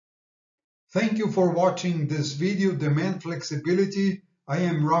Thank you for watching this video, Demand Flexibility. I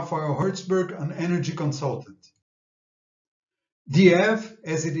am Rafael Hertzberg, an energy consultant. DF,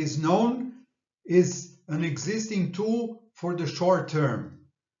 as it is known, is an existing tool for the short term.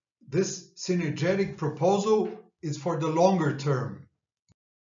 This synergetic proposal is for the longer term.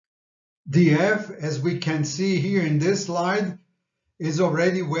 DF, as we can see here in this slide, is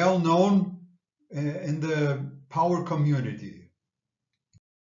already well known in the power community.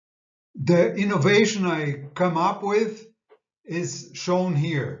 The innovation I come up with is shown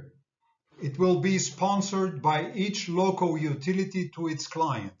here. It will be sponsored by each local utility to its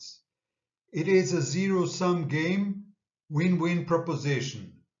clients. It is a zero-sum game, win-win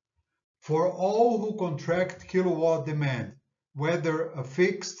proposition for all who contract kilowatt demand, whether a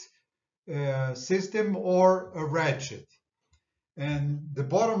fixed system or a ratchet. And the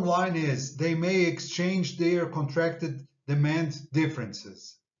bottom line is they may exchange their contracted demand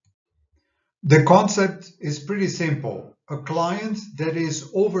differences. The concept is pretty simple. A client that is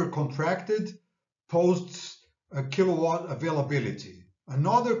over-contracted posts a kilowatt availability.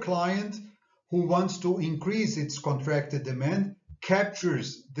 Another client who wants to increase its contracted demand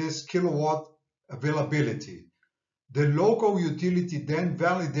captures this kilowatt availability. The local utility then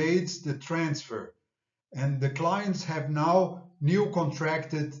validates the transfer, and the clients have now new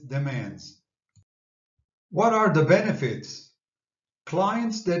contracted demands. What are the benefits?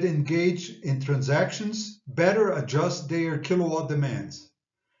 Clients that engage in transactions better adjust their kilowatt demands.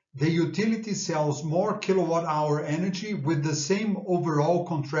 The utility sells more kilowatt-hour energy with the same overall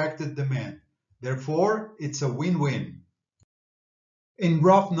contracted demand. Therefore, it's a win-win. In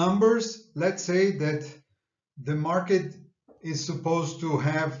rough numbers, let's say that the market is supposed to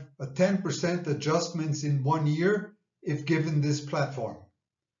have a 10% adjustments in 1 year if given this platform.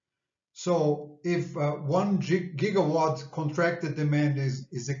 So if 1 gigawatt contracted demand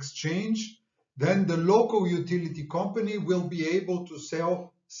is exchanged, then the local utility company will be able to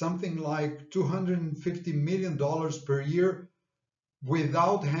sell something like $250 million per year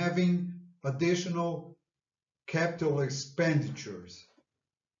without having additional capital expenditures.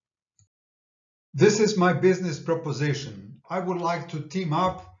 This is my business proposition. I would like to team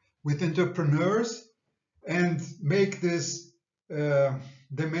up with entrepreneurs and make this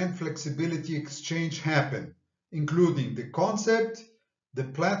demand flexibility exchange happen, including the concept, the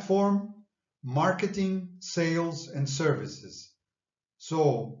platform, marketing, sales, and services.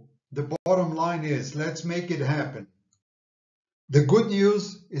 So the bottom line is, let's make it happen. The good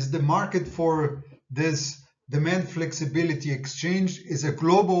news is the market for this demand flexibility exchange is a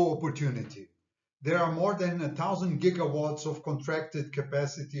global opportunity. There are more than 1,000 gigawatts of contracted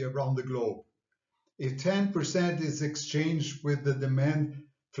capacity around the globe. If 10% is exchanged with the demand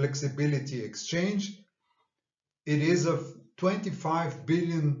flexibility exchange, it is a $25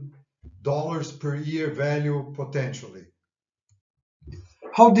 billion per year value potentially.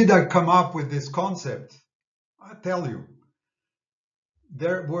 How did I come up with this concept? I tell you.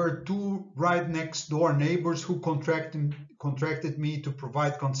 There were two right next door neighbors who contracted me to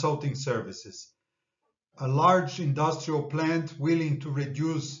provide consulting services. A large industrial plant willing to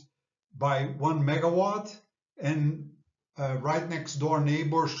reduce by 1 megawatt, and a right next door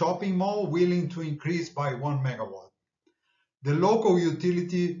neighbor shopping mall willing to increase by 1 megawatt. The local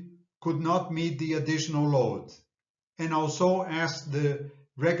utility could not meet the additional load and also asked the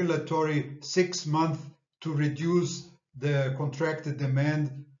regulatory 6 months to reduce the contracted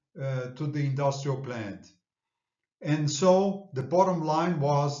demand to the industrial plant. And so the bottom line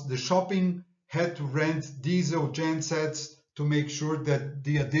was the shopping had to rent diesel gensets to make sure that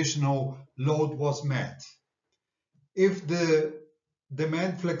the additional load was met. If the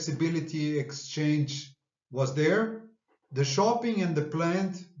demand flexibility exchange was there, the shopping and the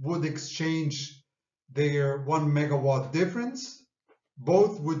plant would exchange their 1 megawatt difference.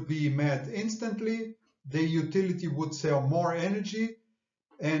 Both would be met instantly. The utility would sell more energy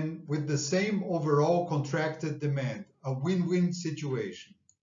and with the same overall contracted demand, a win-win situation.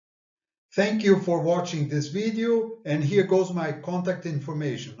 Thank you for watching this video, and here goes my contact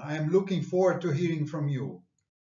information. I am looking forward to hearing from you.